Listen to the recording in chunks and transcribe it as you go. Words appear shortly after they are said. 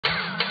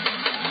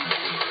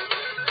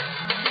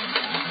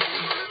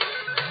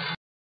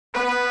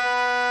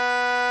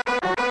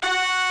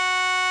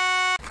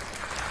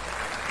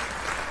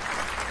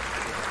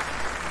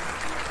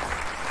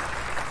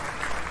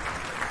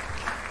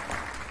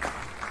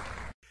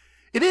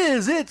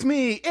It's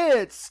me,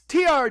 it's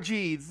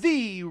TRG,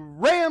 the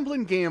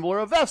Ramblin Gambler,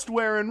 a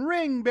vest-wearing,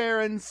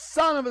 ring-bearing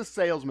son of a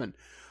salesman.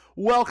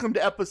 Welcome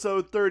to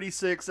episode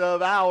 36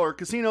 of our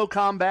Casino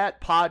Kombat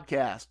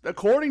podcast.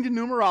 According to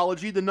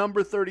numerology, the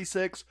number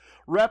 36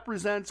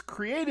 represents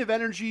creative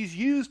energies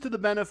used to the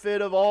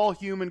benefit of all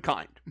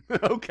humankind.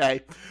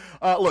 Okay.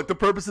 Look, the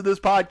purpose of this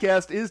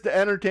podcast is to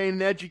entertain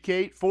and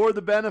educate for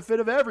the benefit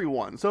of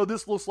everyone. So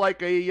this looks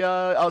like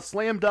a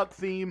slam dunk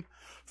theme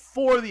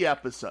for the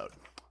episode.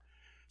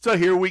 So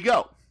here we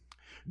go.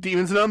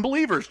 Demons and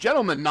unbelievers,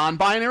 gentlemen,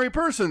 non-binary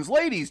persons,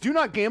 ladies, do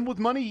not gamble with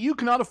money you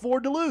cannot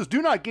afford to lose.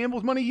 Do not gamble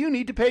with money you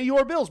need to pay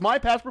your bills. My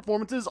past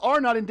performances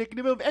are not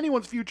indicative of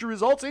anyone's future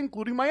results,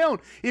 including my own.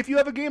 If you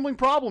have a gambling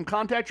problem,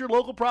 contact your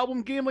local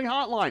problem gambling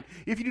hotline.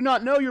 If you do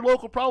not know your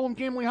local problem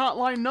gambling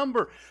hotline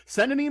number,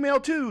 send an email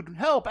to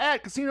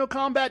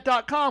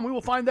help@casinokombat.com. We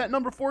will find that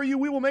number for you.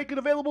 We will make it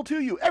available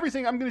to you.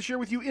 Everything I'm going to share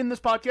with you in this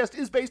podcast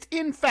is based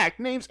in fact.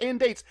 Names and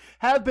dates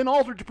have been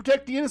altered to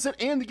protect the innocent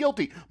and the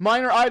guilty.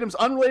 Minor items,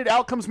 unrelated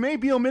outcomes may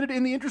be omitted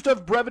in the interest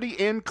of brevity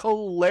and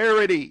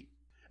clarity.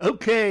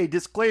 Okay,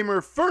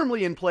 disclaimer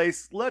firmly in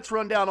place. Let's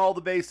run down all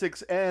the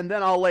basics and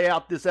then I'll lay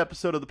out this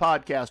episode of the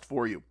podcast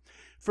for you.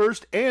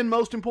 First and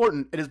most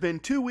important, it has been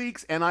 2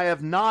 weeks and I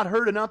have not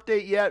heard an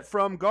update yet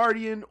from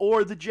Guardian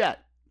or the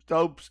Jet.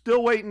 So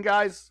still waiting,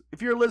 guys.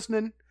 If you're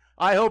listening,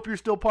 I hope you're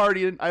still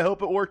partying. I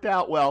hope it worked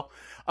out well.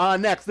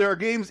 Next, there are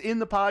games in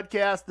the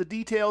podcast. The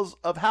details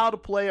of how to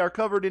play are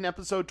covered in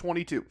episode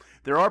 22.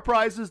 There are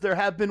prizes, there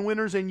have been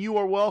winners, and you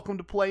are welcome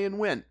to play and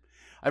win.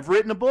 I've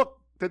written a book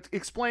that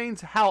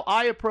explains how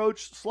I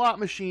approach slot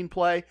machine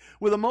play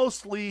with a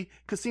mostly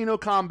Casino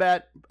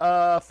Kombat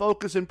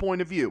focus and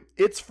point of view.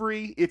 It's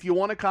free. If you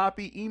want a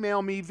copy,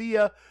 email me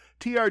via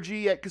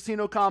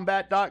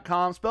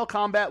trg@casinokombat.com. Spell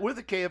combat with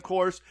a K, of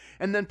course,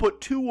 and then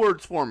put 2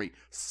 words for me.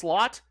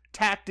 Slot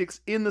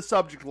tactics in the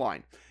subject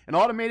line. An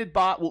automated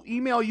bot will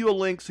email you a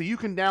link so you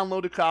can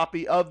download a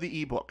copy of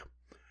the ebook.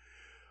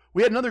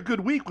 We had another good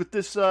week with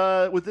this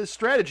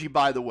strategy,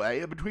 by the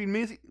way. Between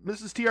me,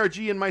 Mrs.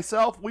 TRG and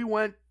myself, we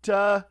went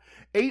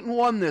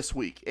 8-1 this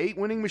week. 8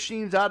 winning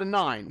machines out of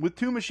 9, with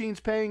 2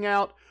 machines paying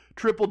out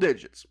triple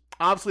digits.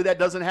 Obviously, that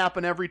doesn't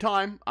happen every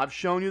time. I've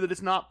shown you that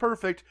it's not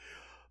perfect.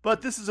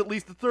 But this is at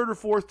least the 3rd or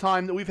 4th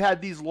time that we've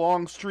had these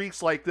long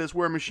streaks like this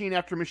where machine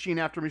after machine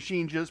after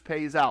machine just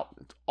pays out.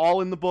 It's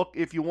all in the book.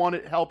 If you want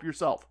it, help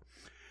yourself.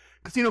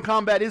 Casino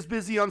Kombat is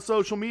busy on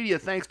social media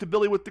thanks to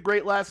Billy with the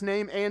great last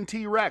name and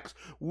T-Rex.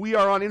 We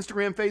are on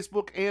Instagram,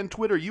 Facebook, and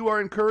Twitter. You are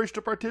encouraged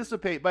to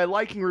participate by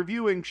liking,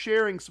 reviewing,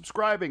 sharing,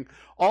 subscribing,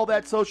 all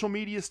that social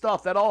media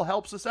stuff. That all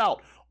helps us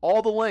out.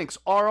 All the links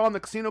are on the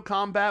Casino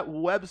Kombat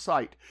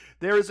website.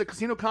 There is a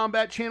Casino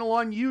Kombat channel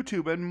on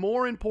YouTube, and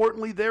more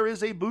importantly, there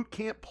is a boot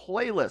camp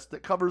playlist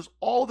that covers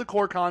all of the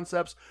core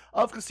concepts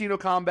of Casino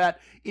Kombat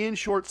in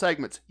short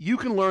segments. You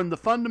can learn the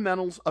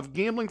fundamentals of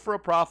gambling for a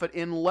profit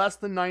in less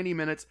than 90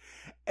 minutes,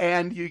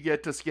 and you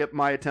get to skip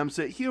my attempts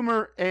at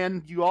humor,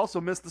 and you also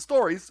miss the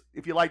stories.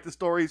 If you like the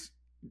stories,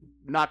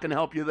 not going to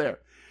help you there.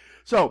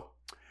 So,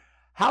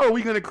 how are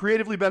we going to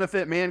creatively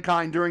benefit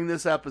mankind during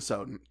this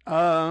episode?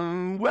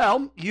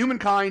 Well,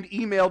 humankind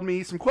emailed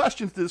me some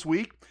questions this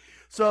week,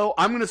 so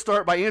I'm going to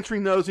start by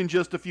answering those in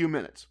just a few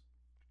minutes.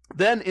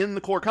 Then, in the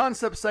core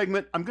concept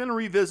segment, I'm going to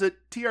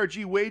revisit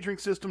TRG wagering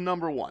system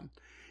number 1.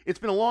 It's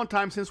been a long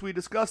time since we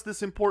discussed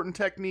this important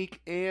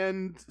technique,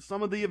 and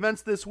some of the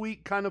events this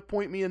week kind of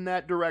point me in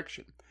that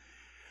direction.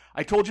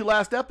 I told you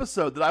last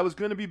episode that I was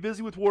going to be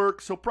busy with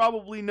work, so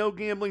probably no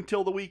gambling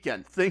till the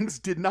weekend. Things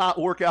did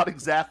not work out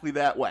exactly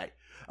that way.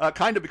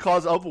 Kind of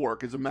because of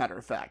work, as a matter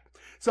of fact.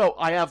 So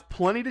I have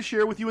plenty to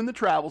share with you in the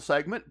travel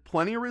segment,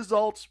 plenty of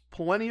results,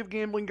 plenty of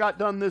gambling got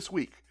done this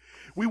week.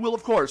 We will,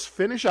 of course,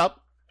 finish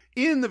up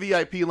in the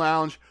VIP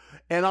lounge,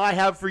 and I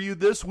have for you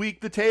this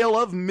week the tale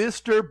of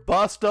Mr.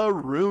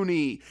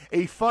 Bustaroni,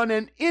 a fun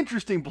and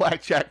interesting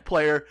blackjack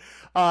player,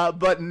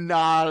 but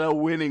not a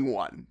winning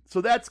one.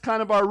 So that's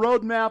kind of our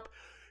roadmap.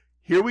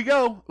 Here we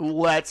go.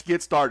 Let's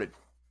get started.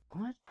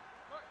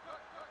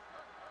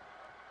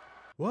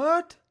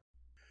 What?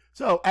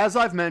 So, as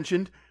I've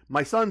mentioned,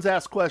 my sons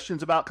ask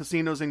questions about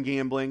casinos and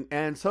gambling,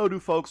 and so do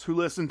folks who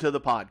listen to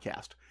the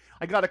podcast.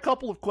 I got a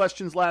couple of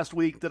questions last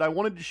week that I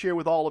wanted to share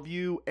with all of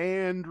you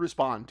and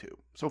respond to.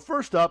 So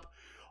first up,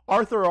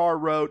 Arthur R.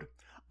 wrote,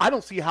 I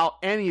don't see how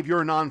any of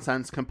your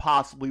nonsense can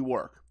possibly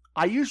work.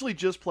 I usually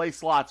just play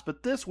slots,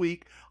 but this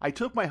week I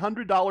took my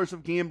 $100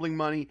 of gambling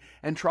money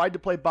and tried to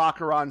play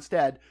Baccarat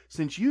instead,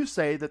 since you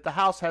say that the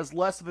house has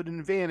less of an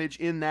advantage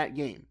in that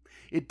game.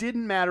 It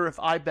didn't matter if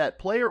I bet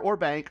player or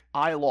bank,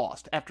 I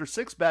lost. After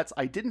 6 bets,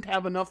 I didn't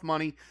have enough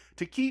money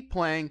to keep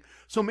playing,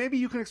 so maybe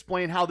you can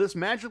explain how this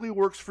magically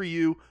works for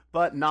you,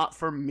 but not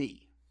for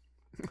me.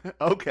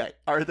 Okay,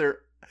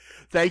 Arthur,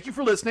 thank you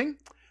for listening.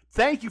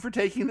 Thank you for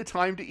taking the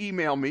time to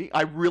email me.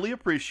 I really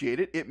appreciate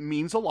it. It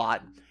means a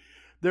lot.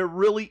 There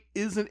really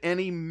isn't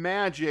any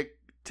magic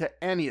to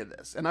any of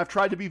this, and I've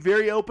tried to be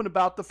very open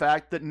about the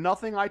fact that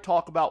nothing I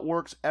talk about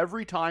works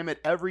every time at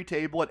every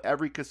table at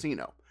every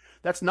casino.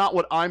 That's not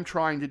what I'm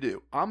trying to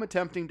do. I'm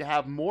attempting to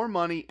have more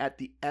money at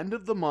the end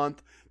of the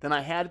month than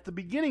I had at the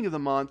beginning of the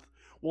month,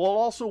 while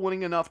also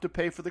winning enough to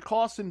pay for the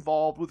costs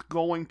involved with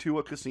going to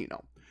a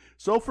casino.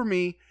 So for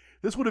me,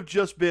 this would have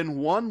just been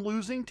one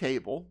losing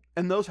table,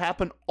 and those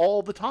happen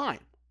all the time.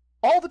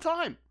 All the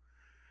time.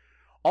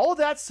 All of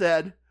that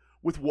said,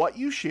 with what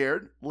you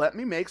shared, let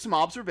me make some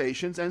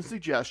observations and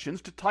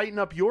suggestions to tighten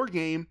up your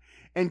game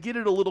and get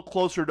it a little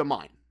closer to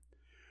mine.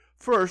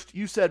 First,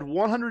 you said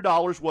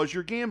 $100 was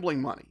your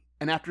gambling money,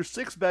 and after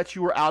 6 bets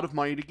you were out of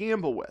money to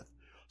gamble with.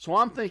 So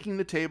I'm thinking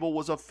the table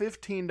was a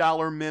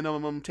 $15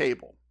 minimum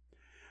table.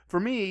 For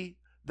me,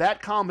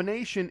 that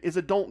combination is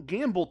a don't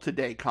gamble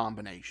today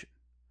combination.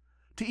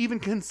 To even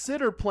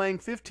consider playing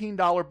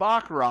 $15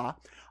 Baccarat,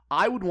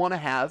 I would want to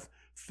have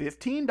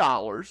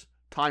 $15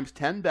 times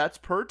 10 bets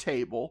per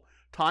table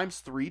times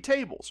 3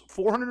 tables,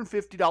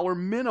 $450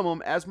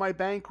 minimum as my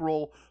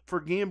bankroll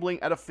for gambling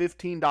at a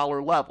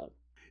 $15 level.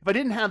 If I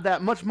didn't have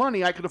that much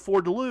money I could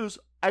afford to lose,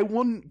 I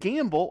wouldn't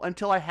gamble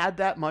until I had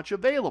that much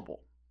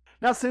available.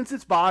 Now, since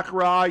it's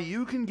Baccarat,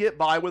 you can get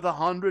by with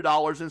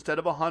 $100 instead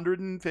of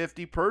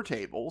 $150 per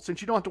table,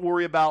 since you don't have to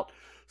worry about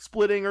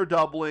splitting or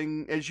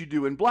doubling as you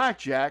do in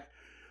blackjack,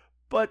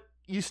 but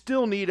you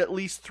still need at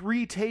least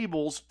 3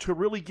 tables to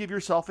really give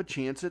yourself a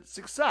chance at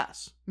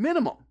success.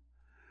 Minimum.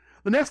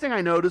 The next thing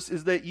I noticed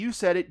is that you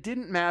said it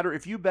didn't matter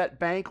if you bet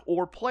bank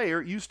or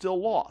player, you still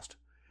lost.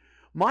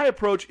 My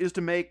approach is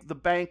to make the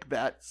bank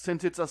bet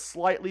since it's a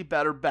slightly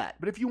better bet.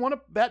 But if you want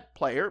to bet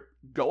player,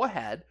 go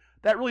ahead.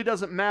 That really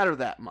doesn't matter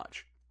that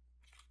much.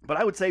 But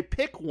I would say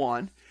pick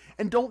one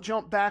and don't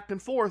jump back and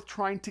forth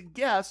trying to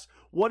guess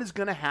what is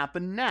going to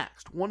happen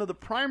next. One of the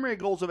primary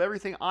goals of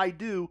everything I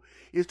do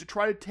is to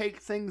try to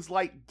take things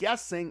like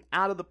guessing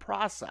out of the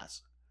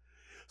process.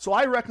 So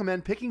I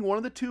recommend picking one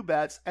of the 2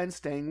 bets and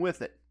staying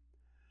with it.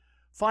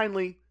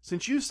 Finally,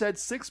 since you said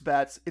 6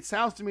 bets, it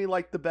sounds to me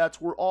like the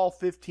bets were all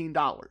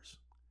 $15.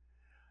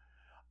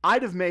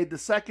 I'd have made the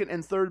second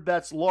and third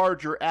bets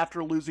larger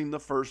after losing the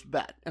first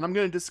bet. And I'm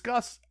going to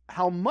discuss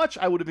how much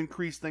I would have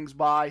increased things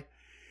by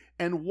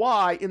and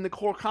why in the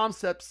core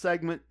concept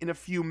segment in a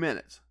few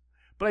minutes.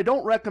 But I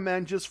don't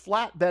recommend just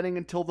flat betting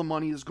until the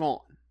money is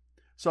gone.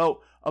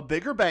 So a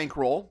bigger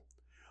bankroll,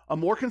 a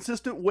more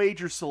consistent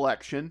wager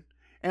selection,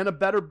 and a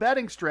better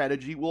betting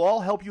strategy will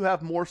all help you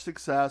have more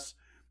success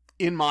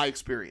in my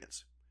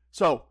experience.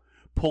 So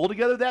pull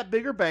together that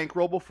bigger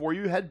bankroll before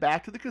you head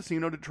back to the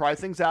casino to try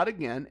things out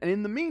again, and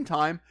in the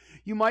meantime,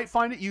 you might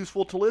find it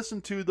useful to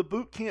listen to the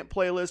Boot Camp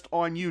playlist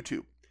on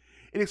YouTube.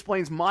 It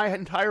explains my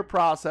entire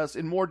process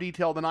in more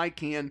detail than I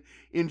can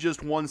in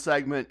just one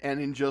segment and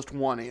in just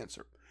one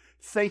answer.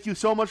 Thank you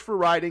so much for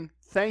writing.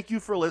 Thank you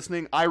for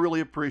listening. I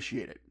really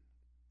appreciate it.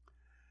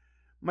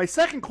 My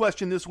second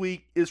question this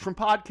week is from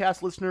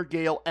podcast listener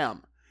Gail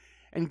M.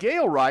 And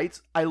Gail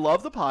writes, I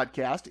love the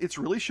podcast. It's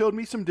really showed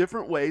me some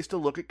different ways to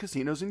look at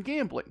casinos and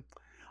gambling.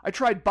 I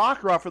tried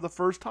Baccarat for the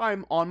first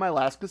time on my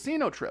last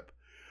casino trip.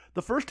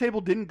 The first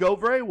table didn't go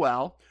very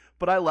well,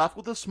 but I left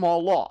with a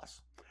small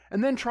loss.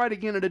 And then tried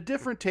again at a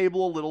different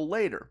table a little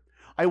later.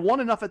 I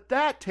won enough at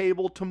that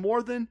table to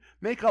more than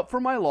make up for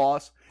my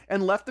loss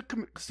and left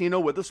the casino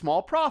with a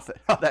small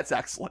profit. Oh, that's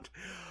excellent.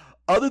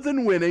 Other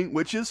than winning,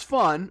 which is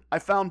fun, I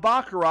found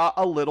Baccarat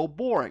a little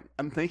boring.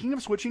 I'm thinking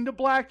of switching to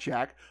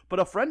blackjack, but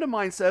a friend of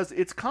mine says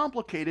it's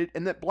complicated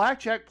and that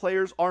blackjack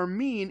players are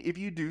mean if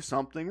you do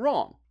something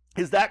wrong.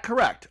 Is that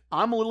correct?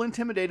 I'm a little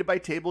intimidated by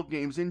table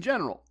games in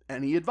general.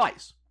 Any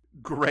advice?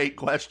 Great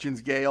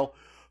questions, Gail.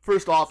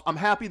 First off, I'm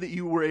happy that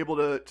you were able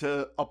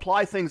to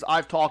apply things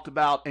I've talked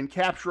about and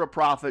capture a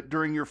profit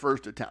during your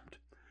first attempt.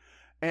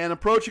 And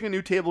approaching a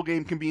new table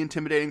game can be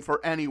intimidating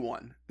for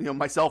anyone,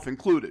 myself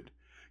included.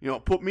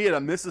 Put me at a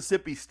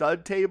Mississippi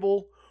stud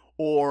table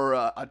or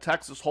a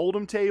Texas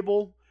Hold'em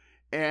table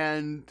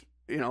and,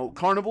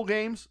 carnival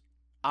games,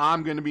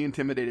 I'm going to be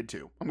intimidated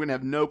too. I'm going to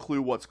have no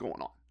clue what's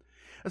going on.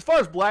 As far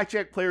as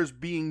blackjack players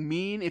being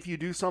mean if you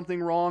do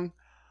something wrong,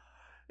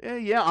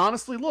 yeah,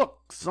 honestly,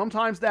 look,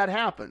 sometimes that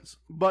happens,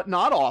 but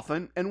not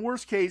often, and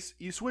worst case,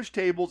 you switch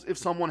tables if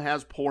someone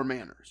has poor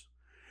manners.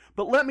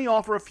 But let me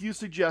offer a few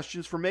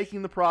suggestions for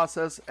making the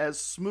process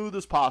as smooth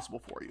as possible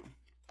for you.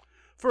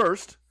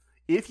 First,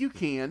 if you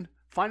can,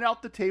 find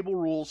out the table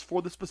rules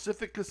for the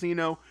specific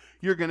casino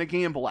you're going to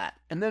gamble at,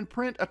 and then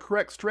print a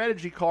correct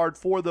strategy card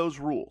for those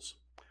rules.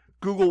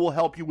 Google will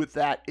help you with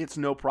that, it's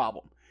no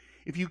problem.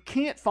 If you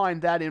can't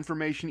find that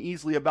information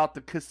easily about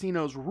the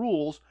casino's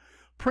rules,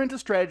 print a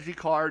strategy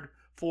card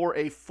for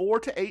a 4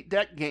 to 8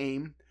 deck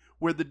game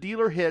where the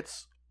dealer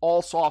hits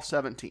all soft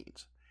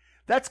 17s.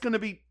 That's going to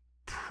be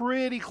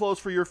pretty close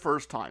for your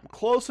first time,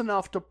 close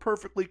enough to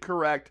perfectly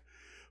correct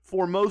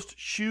for most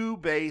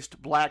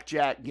shoe-based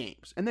blackjack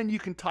games. And then you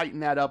can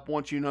tighten that up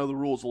once you know the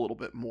rules a little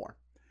bit more.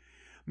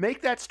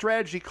 Make that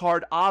strategy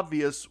card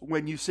obvious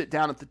when you sit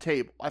down at the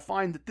table. I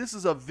find that this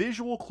is a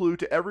visual clue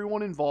to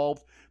everyone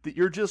involved that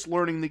you're just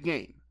learning the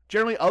game.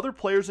 Generally, other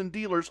players and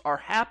dealers are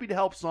happy to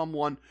help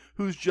someone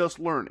who's just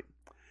learning.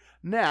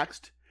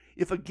 Next,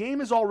 if a game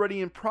is already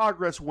in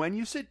progress when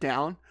you sit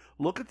down,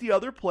 look at the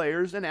other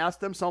players and ask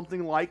them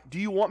something like, do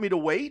you want me to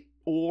wait?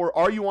 Or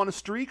are you on a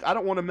streak? I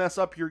don't want to mess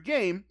up your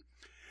game.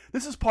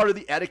 This is part of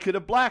the etiquette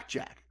of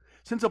blackjack.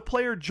 Since a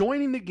player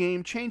joining the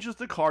game changes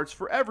the cards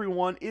for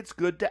everyone, it's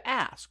good to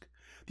ask.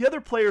 The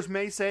other players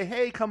may say,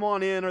 hey, come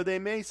on in, or they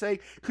may say,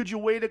 could you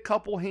wait a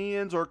couple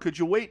hands, or could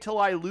you wait till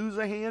I lose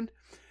a hand?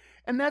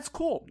 And that's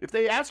cool. If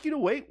they ask you to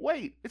wait,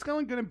 wait. It's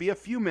only going to be a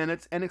few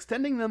minutes, and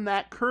extending them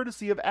that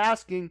courtesy of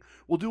asking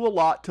will do a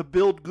lot to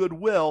build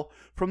goodwill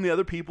from the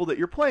other people that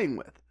you're playing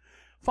with.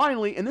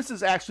 Finally, and this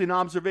is actually an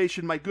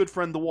observation my good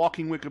friend the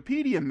Walking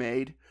Wikipedia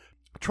made,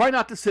 try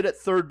not to sit at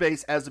third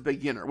base as a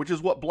beginner, which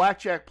is what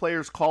blackjack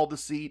players call the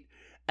seat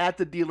at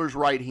the dealer's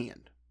right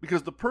hand,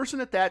 because the person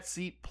at that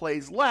seat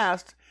plays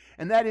last,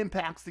 and that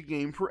impacts the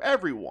game for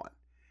everyone.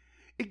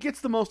 It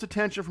gets the most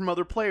attention from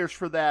other players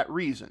for that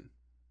reason.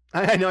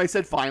 I know I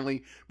said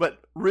finally,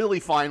 but really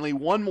finally,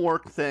 one more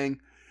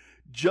thing.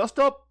 Just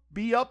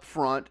be up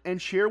front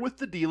and share with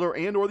the dealer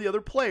and or the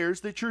other players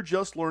that you're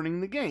just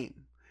learning the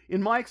game.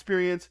 In my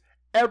experience,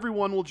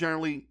 everyone will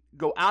generally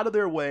go out of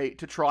their way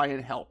to try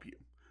and help you.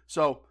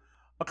 So,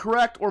 a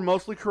correct or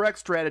mostly correct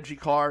strategy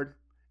card,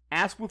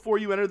 ask before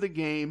you enter the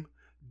game,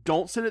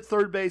 don't sit at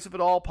third base if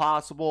at all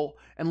possible,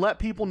 and let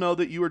people know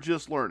that you are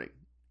just learning.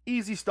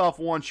 Easy stuff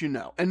once you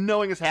know, and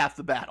knowing is half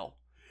the battle.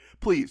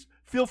 Please,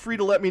 feel free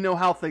to let me know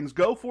how things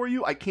go for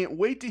you. I can't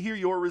wait to hear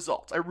your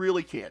results. I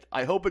really can't.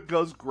 I hope it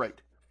goes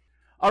great.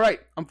 All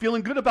right, I'm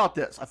feeling good about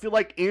this. I feel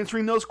like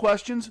answering those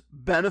questions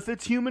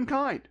benefits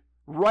humankind.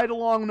 Right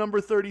along number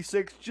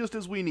 36, just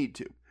as we need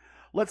to.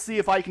 Let's see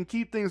if I can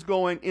keep things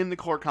going in the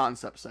core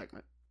concept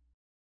segment.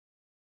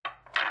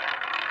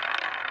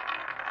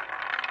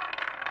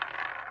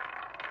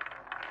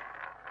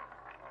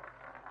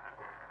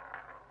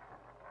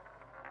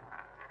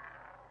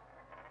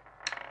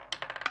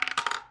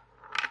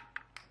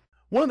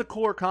 One of the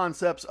core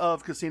concepts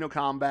of Casino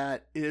Kombat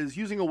is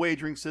using a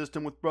wagering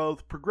system with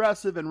both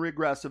progressive and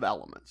regressive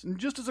elements. And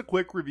just as a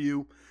quick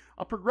review,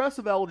 a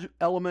progressive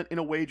element in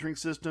a wagering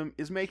system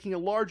is making a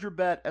larger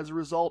bet as a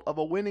result of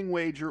a winning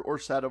wager or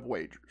set of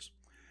wagers.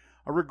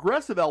 A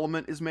regressive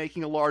element is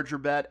making a larger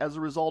bet as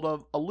a result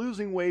of a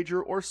losing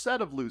wager or set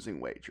of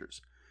losing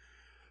wagers.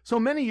 So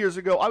many years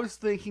ago, I was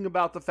thinking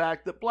about the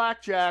fact that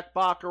blackjack,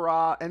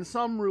 baccarat, and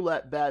some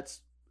roulette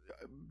bets,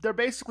 they're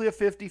basically a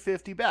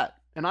 50-50 bet.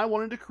 And I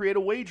wanted to create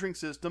a wagering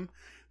system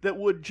that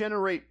would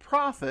generate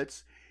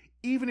profits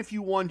even if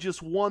you won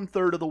just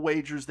 1/3 of the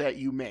wagers that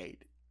you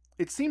made.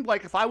 It seemed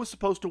like if I was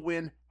supposed to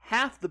win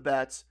half the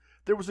bets,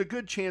 there was a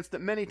good chance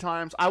that many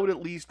times I would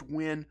at least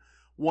win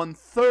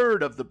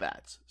 1/3 of the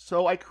bets.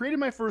 So I created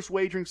my first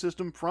wagering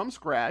system from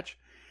scratch,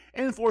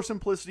 and for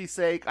simplicity's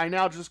sake, I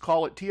now just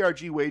call it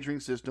TRG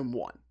Wagering System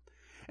 1.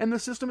 And the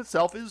system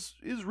itself is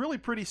really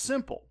pretty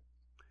simple.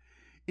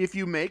 If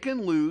you make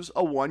and lose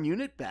a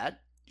 1-unit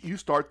bet, you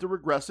start the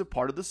regressive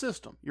part of the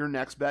system. Your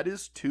next bet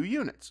is 2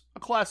 units, a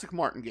classic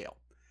martingale.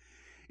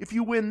 If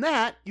you win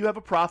that, you have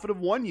a profit of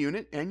 1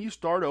 unit, and you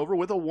start over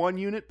with a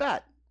 1-unit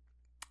bet.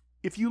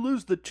 If you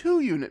lose the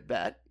 2-unit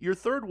bet, your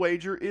third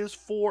wager is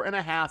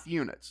 4.5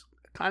 units,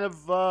 kind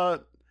of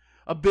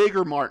a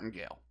bigger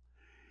martingale.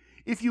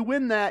 If you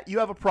win that, you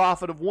have a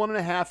profit of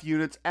 1.5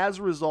 units as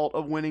a result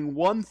of winning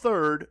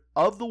 1/3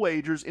 of the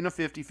wagers in a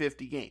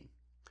 50-50 game.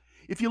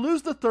 If you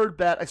lose the third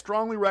bet, I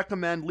strongly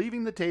recommend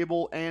leaving the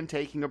table and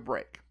taking a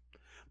break.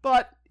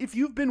 But if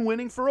you've been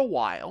winning for a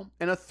while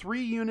and a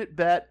 3-unit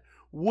bet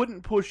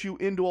wouldn't push you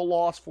into a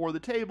loss for the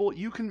table,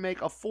 you can make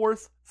a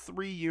 4th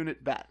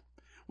 3-unit bet,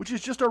 which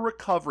is just a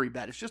recovery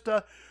bet. It's just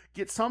a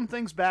get some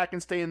things back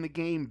and stay in the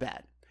game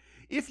bet.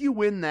 If you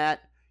win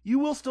that, you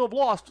will still have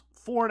lost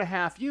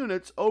 4.5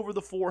 units over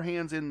the 4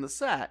 hands in the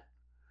set.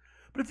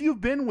 But if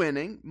you've been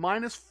winning,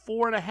 minus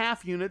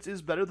 4.5 units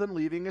is better than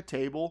leaving a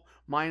table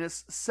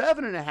minus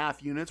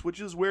 7.5 units,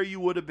 which is where you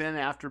would have been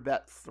after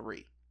bet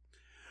 3.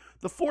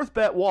 The 4th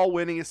bet while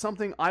winning is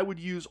something I would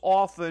use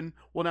often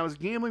when I was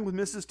gambling with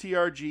Mrs.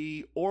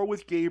 TRG or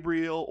with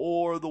Gabriel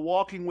or the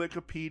Walking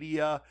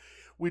Wikipedia.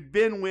 We'd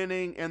been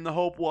winning, and the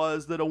hope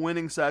was that a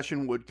winning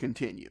session would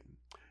continue.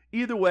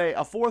 Either way,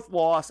 a 4th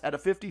loss at a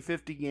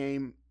 50-50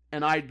 game,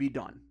 and I'd be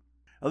done.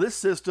 Now, this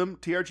system,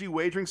 TRG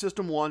Wagering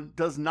System 1,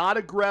 does not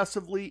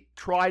aggressively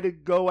try to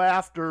go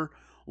after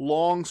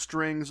long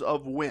strings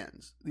of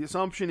wins. The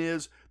assumption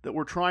is that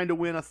we're trying to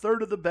win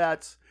 1/3 of the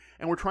bets,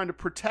 and we're trying to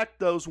protect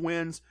those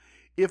wins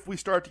if we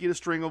start to get a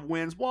string of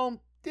wins,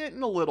 well,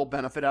 getting a little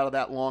benefit out of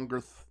that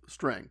longer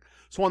string.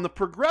 So on the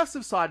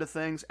progressive side of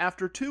things,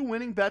 after 2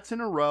 winning bets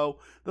in a row,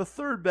 the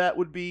third bet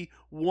would be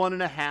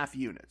 1.5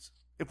 units.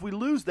 If we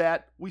lose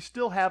that, we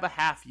still have a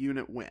 1/2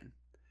 unit win.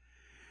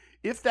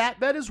 If that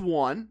bet is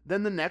won,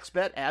 then the next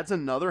bet adds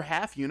another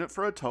 1/2 unit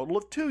for a total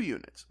of 2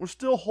 units. We're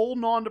still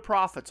holding on to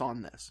profits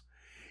on this.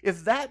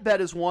 If that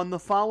bet is won, the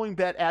following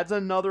bet adds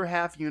another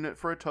 1/2 unit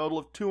for a total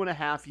of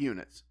 2.5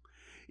 units.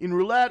 In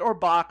roulette or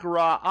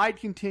baccarat, I'd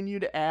continue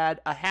to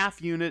add a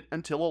 1/2 unit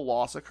until a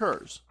loss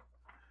occurs.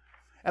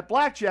 At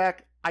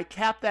blackjack, I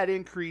cap that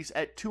increase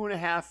at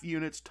 2.5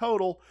 units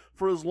total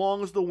for as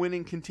long as the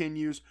winning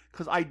continues,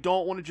 because I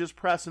don't want to just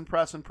press and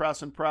press and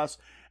press and press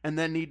and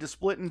then need to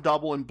split and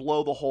double and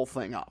blow the whole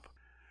thing up.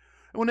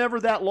 And whenever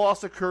that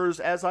loss occurs,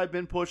 as I've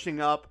been pushing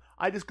up,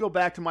 I just go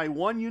back to my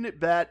 1 unit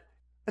bet,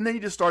 and then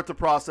you just start the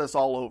process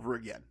all over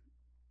again.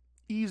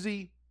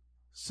 Easy,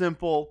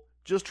 simple,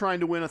 just trying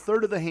to win a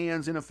third of the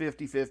hands in a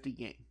 50-50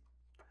 game.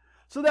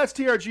 So that's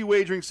TRG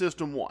Wagering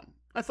System 1.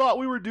 I thought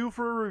we were due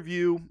for a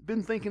review,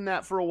 been thinking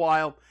that for a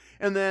while,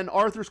 and then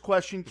Arthur's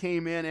question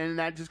came in, and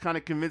that just kind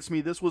of convinced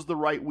me this was the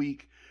right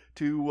week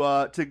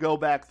to go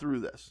back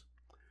through this.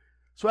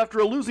 So after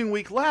a losing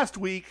week last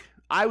week,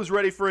 I was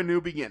ready for a new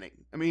beginning.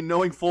 I mean,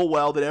 knowing full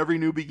well that every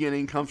new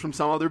beginning comes from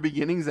some other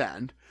beginning's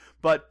end.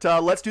 But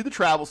let's do the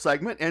travel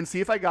segment and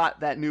see if I got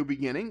that new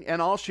beginning,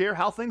 and I'll share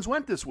how things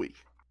went this week.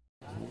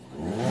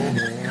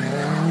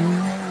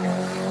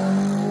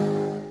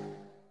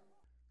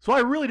 So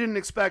I really didn't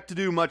expect to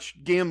do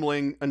much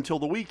gambling until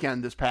the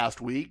weekend this past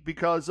week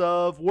because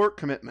of work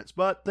commitments,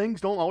 but things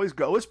don't always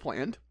go as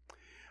planned.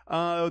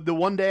 The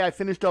one day I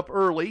finished up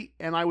early,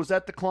 and I was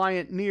at the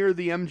client near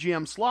the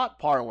MGM slot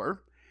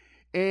parlor,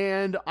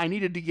 and I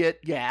needed to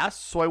get gas,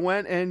 so I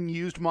went and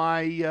used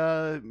my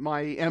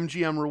my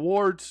MGM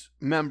Rewards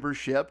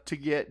membership to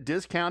get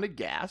discounted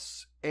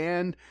gas,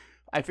 and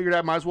I figured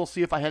I might as well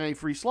see if I had any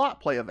free slot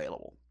play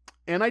available,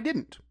 and I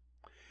didn't.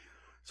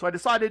 So I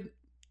decided,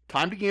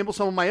 time to gamble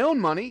some of my own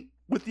money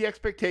with the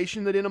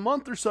expectation that in a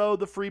month or so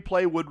the free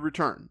play would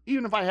return.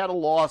 Even if I had a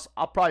loss,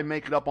 I'll probably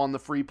make it up on the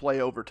free play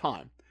over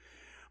time.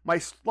 My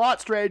slot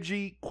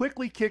strategy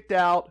quickly kicked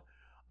out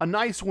a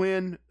nice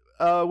win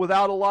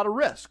without a lot of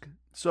risk.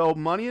 So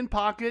money in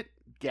pocket,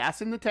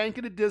 gas in the tank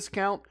at a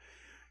discount,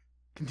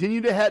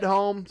 continued to head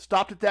home,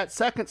 stopped at that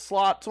second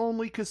slots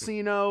only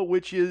casino,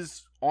 which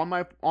is on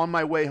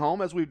my way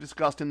home, as we've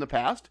discussed in the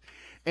past.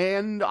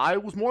 And I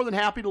was more than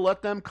happy to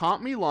let them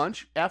comp me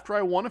lunch after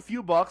I won a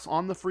few bucks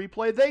on the free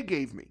play they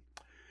gave me.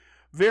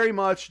 Very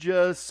much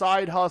just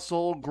side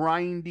hustle,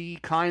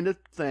 grindy kind of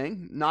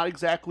thing. Not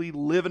exactly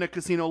living a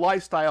casino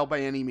lifestyle by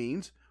any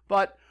means,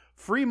 but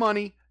free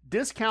money,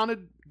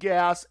 discounted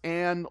gas,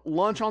 and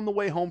lunch on the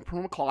way home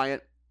from a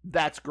client.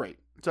 That's great.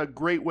 It's a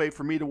great way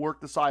for me to work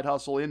the side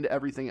hustle into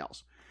everything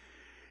else.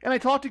 And I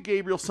talked to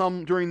Gabriel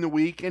some during the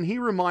week, and he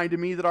reminded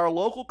me that our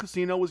local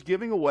casino was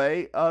giving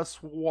away a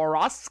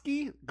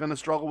Swarovski, gonna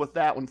struggle with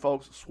that one,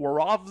 folks,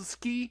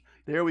 Swarovski,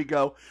 there we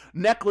go,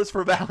 necklace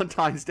for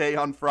Valentine's Day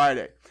on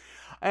Friday.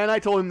 And I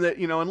told him that,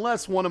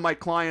 unless one of my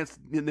clients,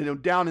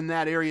 down in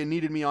that area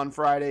needed me on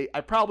Friday, I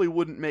probably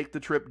wouldn't make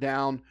the trip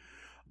down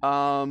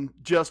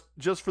just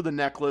for the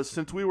necklace,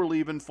 since we were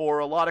leaving for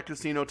a lot of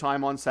casino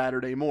time on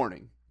Saturday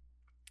morning.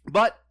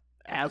 But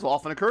as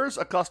often occurs,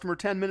 a customer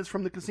 10 minutes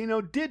from the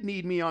casino did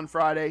need me on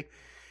Friday,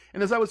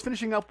 and as I was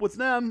finishing up with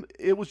them,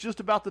 it was just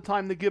about the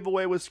time the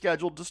giveaway was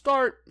scheduled to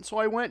start, so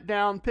I went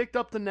down, picked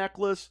up the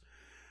necklace,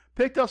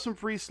 picked up some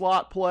free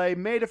slot play,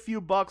 made a few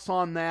bucks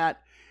on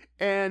that,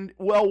 and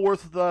well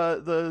worth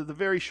the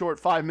very short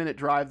 5-minute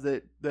drive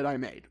that I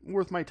made.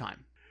 Worth my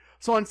time.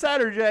 So on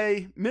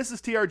Saturday,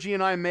 Mrs. TRG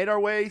and I made our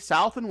way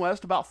south and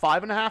west about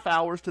 5.5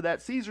 hours to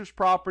that Caesars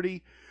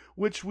property,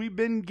 which we've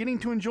been getting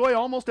to enjoy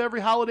almost every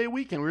holiday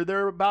weekend. We were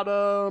there about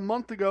a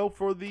month ago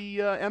for the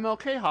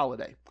MLK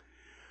holiday.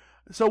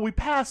 So we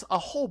pass a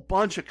whole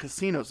bunch of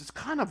casinos. It's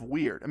kind of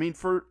weird. I mean,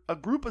 for a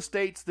group of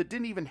states that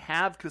didn't even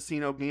have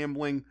casino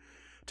gambling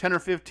 10 or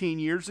 15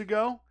 years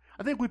ago,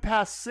 I think we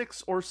passed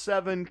 6 or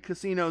 7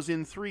 casinos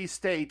in 3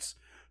 states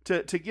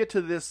to get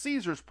to this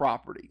Caesars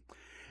property.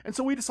 And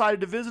so we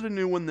decided to visit a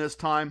new one this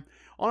time.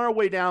 On our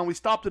way down, we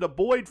stopped at a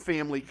Boyd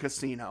family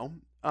casino.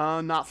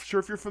 Not sure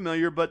if you're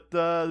familiar, but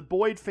the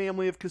Boyd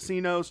family of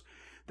casinos,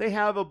 they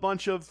have a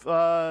bunch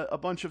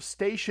of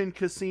station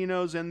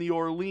casinos in the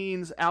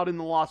Orleans, out in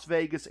the Las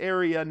Vegas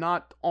area,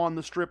 not on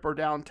the Strip or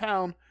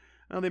downtown.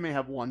 They may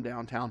have one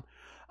downtown.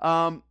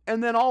 And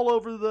then all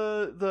over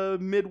the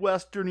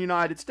Midwestern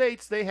United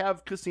States, they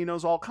have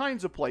casinos all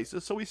kinds of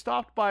places. So we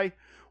stopped by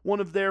one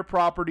of their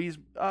properties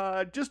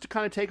just to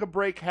kind of take a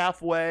break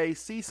halfway,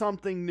 see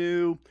something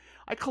new.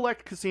 I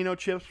collect casino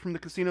chips from the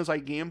casinos I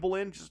gamble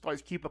in, just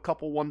always keep a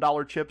couple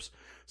 $1 chips.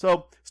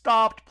 So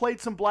stopped,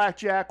 played some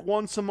blackjack,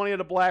 won some money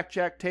at a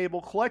blackjack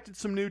table, collected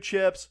some new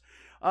chips,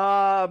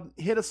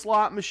 hit a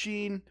slot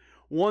machine,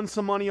 won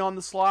some money on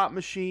the slot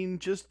machine,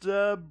 just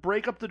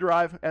break up the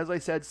drive, as I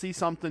said, see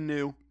something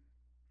new.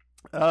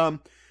 The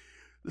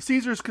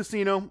Caesars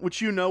Casino,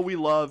 which we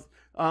love,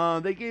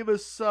 they gave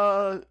us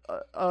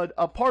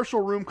a partial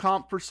room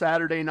comp for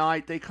Saturday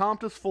night. They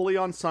comped us fully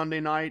on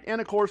Sunday night.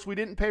 And, of course, we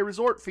didn't pay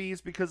resort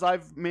fees because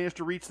I've managed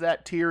to reach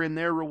that tier in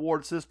their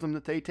reward system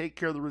that they take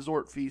care of the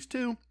resort fees,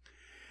 too.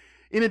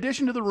 In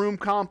addition to the room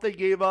comp, they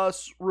gave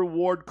us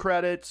reward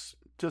credits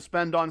to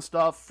spend on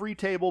stuff, free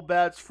table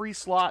bets, free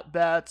slot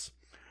bets,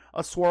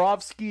 a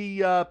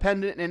Swarovski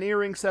pendant and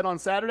earring set on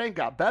Saturday.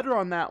 Got better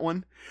on that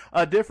one.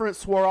 A different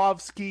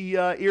Swarovski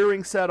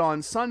earring set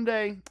on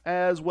Sunday,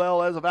 as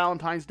well as a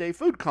Valentine's Day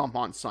food comp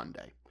on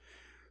Sunday.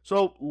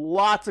 So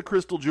lots of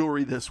crystal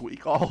jewelry this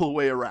week, all the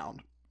way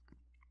around.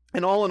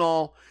 And all in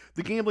all,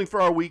 the gambling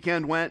for our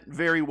weekend went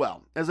very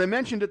well. As I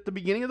mentioned at the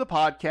beginning of the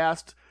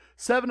podcast,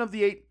 7 of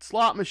the 8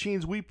 slot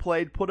machines we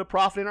played put a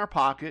profit in our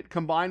pocket.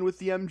 Combined with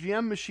the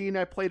MGM machine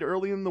I played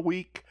early in the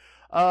week,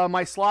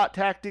 my slot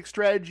tactic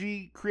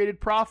strategy created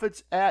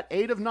profits at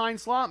 8 of 9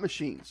 slot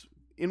machines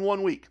in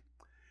 1 week.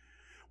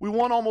 We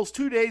won almost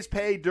 2 days'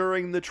 pay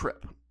during the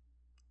trip.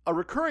 A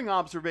recurring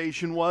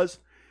observation was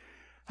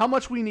how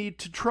much we need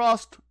to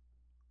trust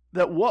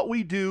that what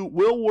we do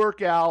will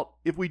work out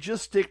if we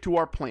just stick to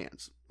our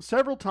plans.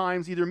 Several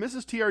times, either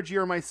Mrs. TRG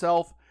or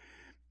myself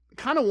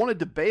kind of wanted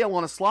to bail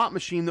on a slot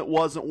machine that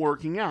wasn't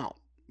working out.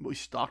 We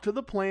stuck to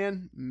the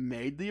plan,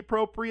 made the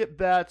appropriate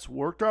bets,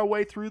 worked our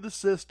way through the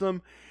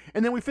system,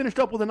 and then we finished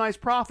up with a nice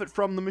profit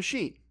from the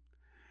machine.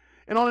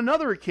 And on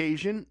another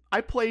occasion,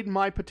 I played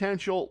my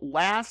potential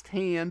last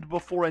hand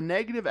before a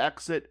negative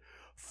exit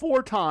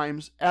 4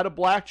 times at a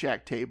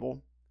blackjack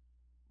table,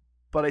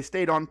 but I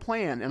stayed on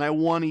plan, and I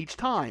won each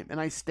time,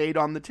 and I stayed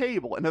on the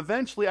table, and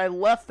eventually I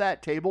left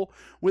that table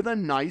with a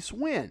nice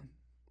win.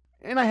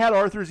 And I had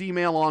Arthur's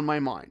email on my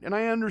mind, and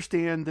I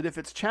understand that if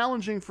it's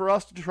challenging for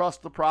us to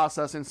trust the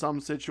process in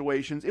some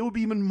situations, it would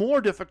be even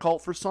more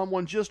difficult for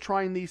someone just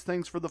trying these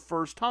things for the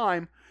first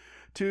time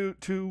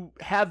to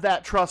have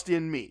that trust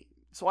in me.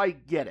 So I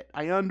get it.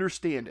 I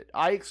understand it.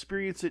 I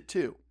experience it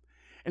too.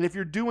 And if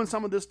you're doing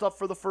some of this stuff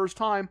for the first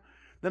time,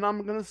 then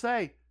I'm going to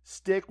say,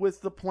 stick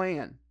with the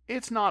plan.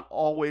 It's not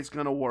always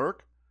going to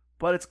work,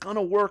 but it's going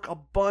to work a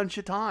bunch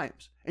of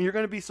times. And you're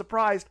going to be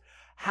surprised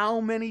how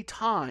many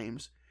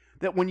times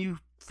that when you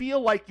feel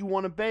like you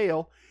want to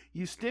bail,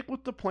 you stick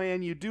with the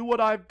plan, you do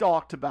what I've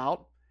talked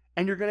about,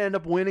 and you're going to end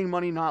up winning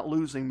money, not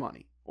losing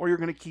money. Or you're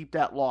going to keep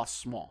that loss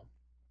small.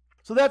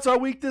 So that's our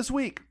week this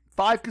week.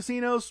 5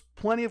 casinos,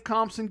 plenty of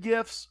comps and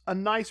gifts, a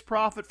nice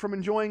profit from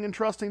enjoying and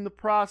trusting the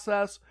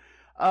process.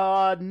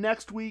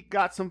 Next week,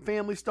 got some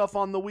family stuff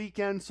on the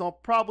weekend, so I'm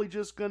probably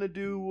just going to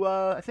do,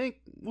 I think,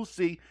 we'll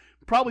see,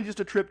 probably just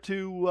a trip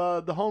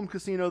to the home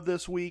casino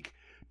this week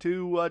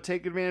to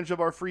take advantage of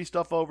our free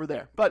stuff over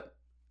there. But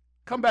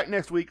come back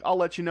next week, I'll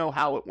let you know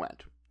how it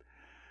went.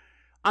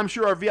 I'm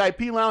sure our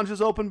VIP lounge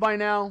is open by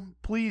now.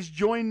 Please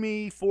join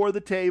me for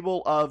the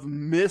table of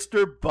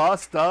Mr.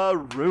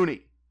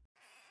 Bustaroni.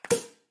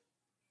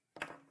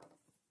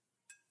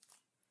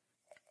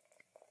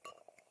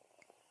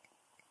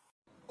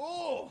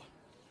 Oh,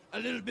 a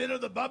little bit of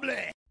the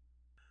bubbly.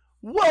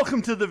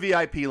 Welcome to the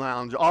VIP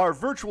Lounge, our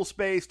virtual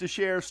space to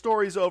share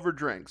stories over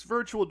drinks.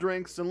 Virtual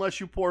drinks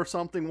unless you pour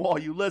something while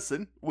you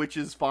listen, which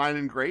is fine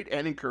and great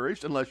and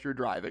encouraged unless you're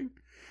driving.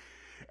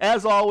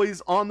 As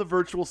always, on the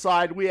virtual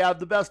side, we have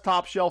the best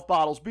top shelf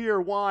bottles, beer,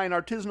 wine,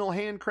 artisanal,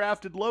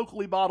 handcrafted,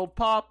 locally bottled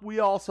pop. We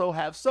also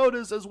have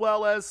sodas as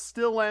well as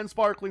still and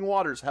sparkling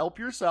waters. Help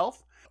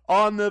yourself.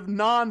 On the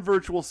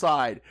non-virtual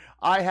side,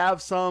 I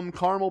have some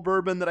caramel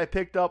bourbon that I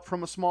picked up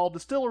from a small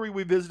distillery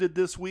we visited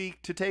this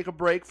week to take a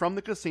break from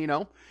the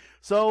casino.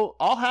 So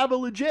I'll have a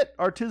legit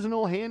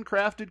artisanal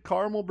handcrafted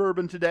caramel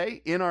bourbon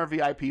today in our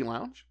VIP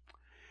lounge.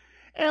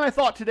 And I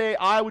thought today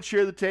I would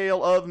share the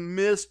tale of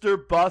Mr.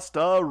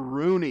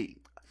 Bustaroni.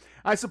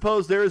 I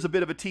suppose there is a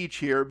bit of a teach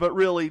here, but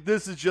really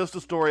this is just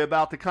a story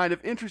about the kind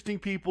of interesting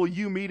people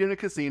you meet in a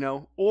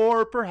casino,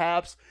 or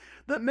perhaps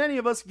that many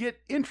of us get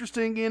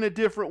interesting in a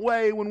different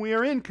way when we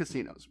are in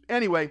casinos.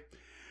 Anyway,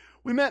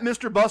 we met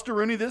Mr.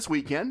 Bustaroni this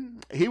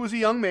weekend. He was a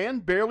young man,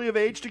 barely of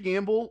age to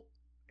gamble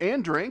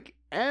and drink,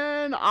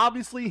 and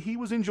obviously he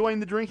was enjoying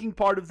the drinking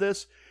part of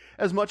this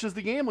as much as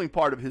the gambling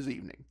part of his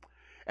evening.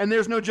 And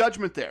there's no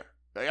judgment there.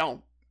 You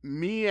know,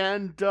 me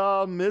and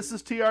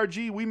Mrs.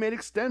 TRG, we made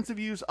extensive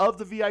use of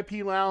the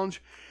VIP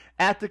lounge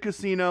at the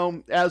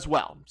casino as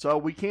well, so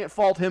we can't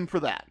fault him for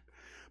that.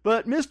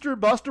 But Mr.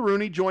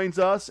 Bustaroni joins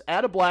us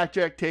at a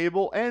blackjack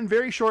table, and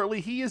very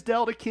shortly he is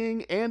dealt a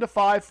king and a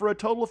 5 for a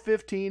total of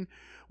 15,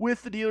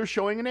 with the dealer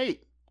showing an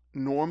 8.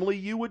 Normally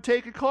you would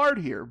take a card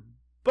here,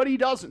 but he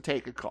doesn't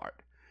take a card.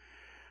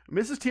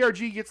 Mrs.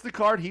 TRG gets the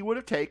card he would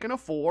have taken, a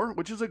 4,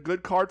 which is a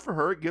good card for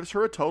her. It gives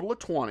her a total of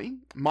 20.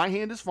 My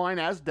hand is fine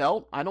as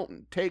dealt. I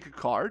don't take a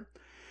card.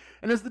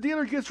 And as the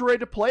dealer gets ready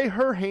to play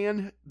her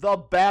hand, the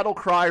battle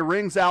cry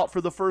rings out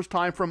for the first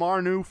time from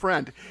our new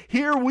friend.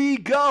 Here we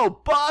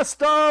go,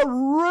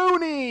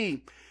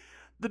 Bustaroni!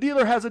 The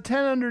dealer has a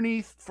 10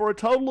 underneath for a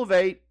total of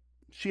 8.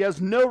 She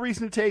has no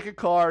reason to take a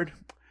card.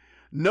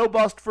 No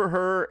bust for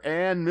her,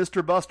 and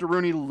Mr.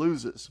 Bustaroni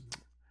loses.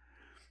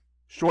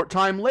 Short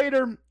time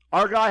later,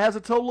 our guy has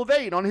a total of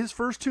 8 on his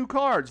first 2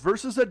 cards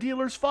versus a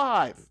dealer's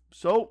 5.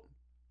 So,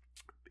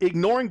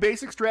 ignoring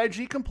basic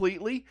strategy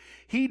completely,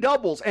 he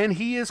doubles, and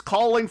he is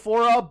calling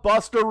for a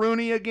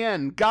Bustaroni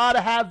again.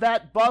 Gotta have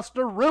that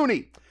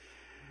Bustaroni.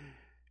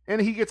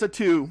 And he gets a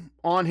 2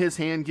 on his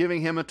hand,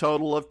 giving him a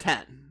total of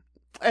 10.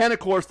 And of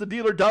course, the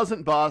dealer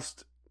doesn't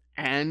bust,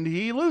 and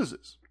he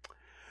loses.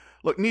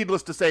 Look,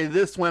 needless to say,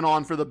 this went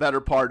on for the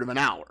better part of an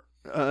hour.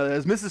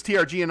 As Mrs.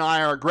 TRG and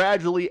I are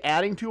gradually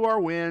adding to our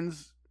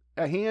wins,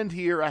 a hand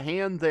here, a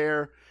hand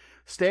there,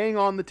 staying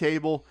on the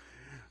table,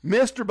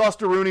 Mr.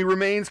 Bustaroni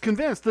remains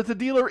convinced that the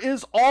dealer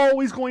is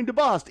always going to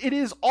bust. It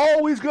is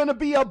always going to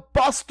be a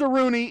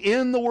Bustaroni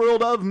in the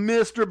world of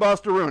Mr.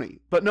 Bustaroni.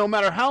 But no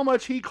matter how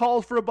much he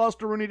calls for a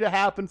Bustaroni to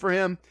happen for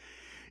him,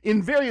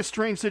 in various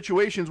strange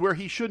situations where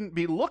he shouldn't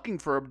be looking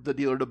for the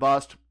dealer to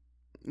bust,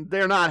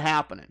 they're not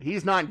happening.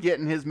 He's not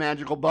getting his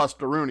magical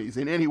Bustaronis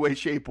in any way,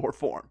 shape, or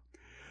form.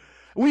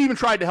 We even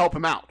tried to help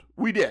him out.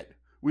 We did.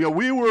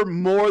 We were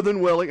more than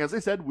willing, as I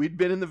said, we'd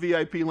been in the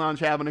VIP lounge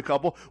having a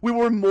couple. We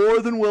were more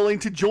than willing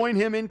to join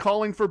him in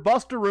calling for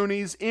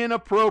Bustaronis in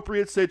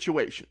appropriate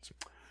situations.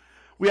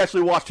 We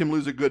actually watched him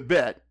lose a good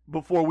bit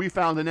before we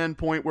found an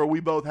endpoint where we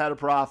both had a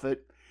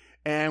profit,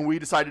 and we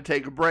decided to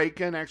take a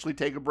break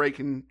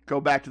and go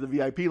back to the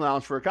VIP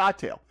lounge for a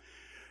cocktail.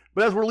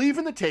 But as we're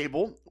leaving the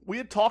table, we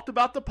had talked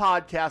about the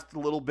podcast a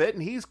little bit,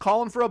 and he's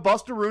calling for a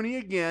Bustaroni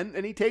again,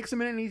 and he takes a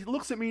minute and he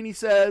looks at me and he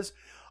says,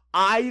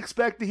 I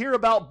expect to hear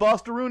about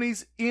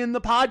Bustaronis in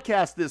the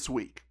podcast this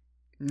week.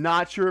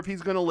 Not sure if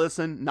he's going to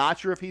listen. Not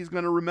sure if he's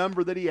going to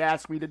remember that he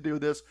asked me to do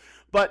this.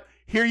 But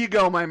here you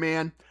go, my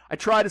man. I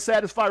try to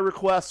satisfy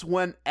requests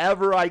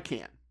whenever I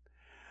can.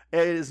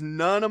 It is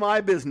none of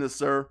my business,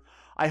 sir.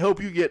 I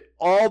hope you get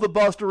all the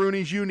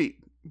Bustaronis you need.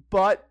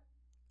 But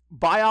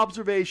by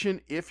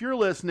observation, if you're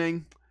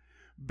listening,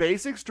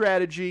 basic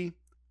strategy,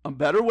 a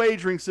better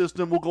wagering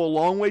system will go a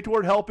long way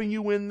toward helping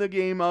you win the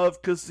game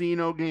of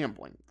casino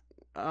gambling.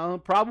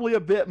 Probably a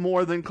bit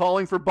more than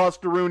calling for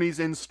Bustaronis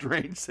in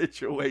strange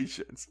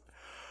situations.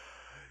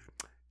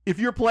 If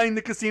you're playing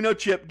the casino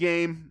chip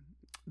game,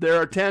 there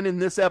are 10 in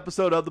this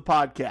episode of the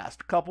podcast.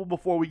 A couple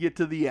before we get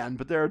to the end,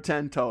 but there are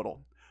 10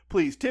 total.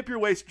 Please tip your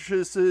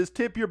waitresses,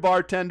 tip your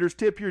bartenders,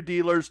 tip your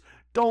dealers.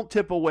 Don't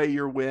tip away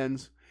your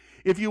wins.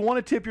 If you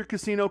want to tip your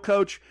casino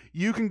coach,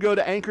 you can go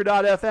to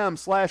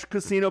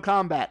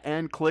anchor.fm/casinokombat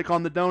and click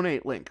on the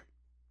donate link.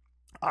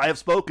 I have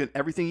spoken.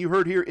 Everything you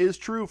heard here is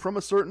true from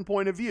a certain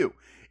point of view.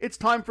 It's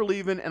time for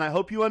leaving, and I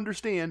hope you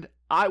understand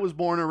I was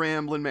born a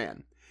rambling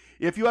man.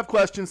 If you have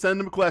questions, send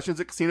them to questions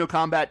at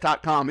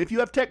casinokombat.com. If you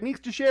have techniques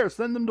to share,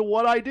 send them to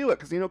what I do at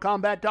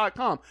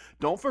casinokombat.com.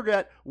 Don't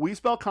forget, we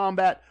spell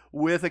combat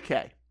with a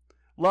K.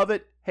 Love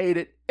it, hate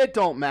it, it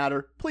don't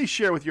matter. Please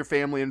share with your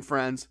family and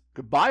friends.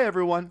 Goodbye,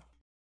 everyone.